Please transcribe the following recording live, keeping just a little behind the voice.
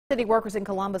City workers in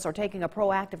Columbus are taking a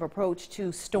proactive approach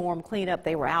to storm cleanup.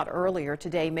 They were out earlier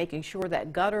today making sure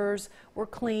that gutters were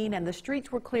clean and the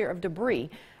streets were clear of debris.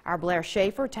 Our Blair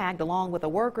Schaefer tagged along with a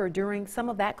worker during some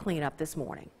of that cleanup this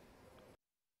morning.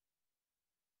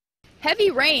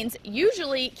 Heavy rains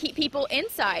usually keep people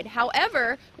inside.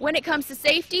 However, when it comes to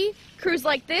safety, crews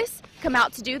like this come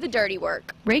out to do the dirty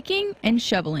work. Raking and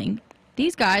shoveling.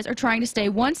 These guys are trying to stay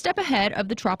one step ahead of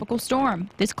the tropical storm.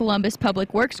 This Columbus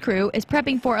Public Works crew is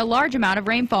prepping for a large amount of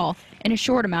rainfall in a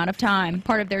short amount of time.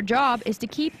 Part of their job is to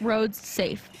keep roads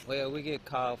safe. Well, we get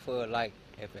called for like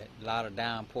if a lot of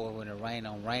downpour when it rain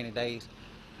on rainy days.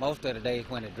 Most of the days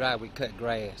when it dry, we cut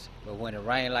grass. But when it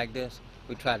rain like this,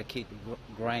 we try to keep the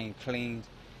drain clean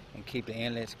and keep the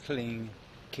inlets clean,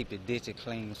 keep the ditches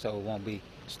clean so it won't be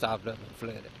stopped up and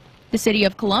flooded. The city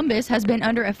of Columbus has been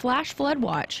under a flash flood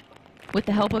watch. With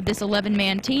the help of this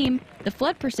 11-man team, the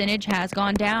flood percentage has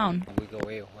gone down. We go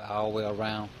all the way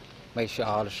around, make sure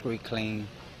all the street clean,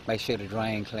 make sure the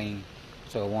drain clean,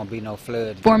 so it won't be no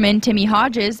flood. Foreman Timmy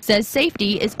Hodges says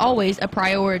safety is always a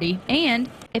priority, and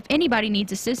if anybody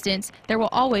needs assistance, there will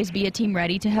always be a team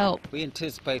ready to help. We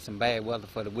anticipate some bad weather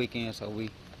for the weekend, so we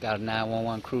got a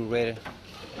 911 crew ready,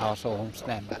 also on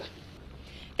standby.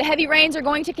 The heavy rains are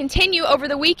going to continue over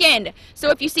the weekend,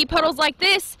 so if you see puddles like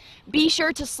this, be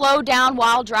sure to slow down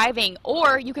while driving,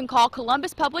 or you can call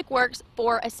Columbus Public Works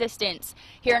for assistance.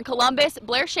 Here in Columbus,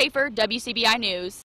 Blair Schaefer, WCBI News.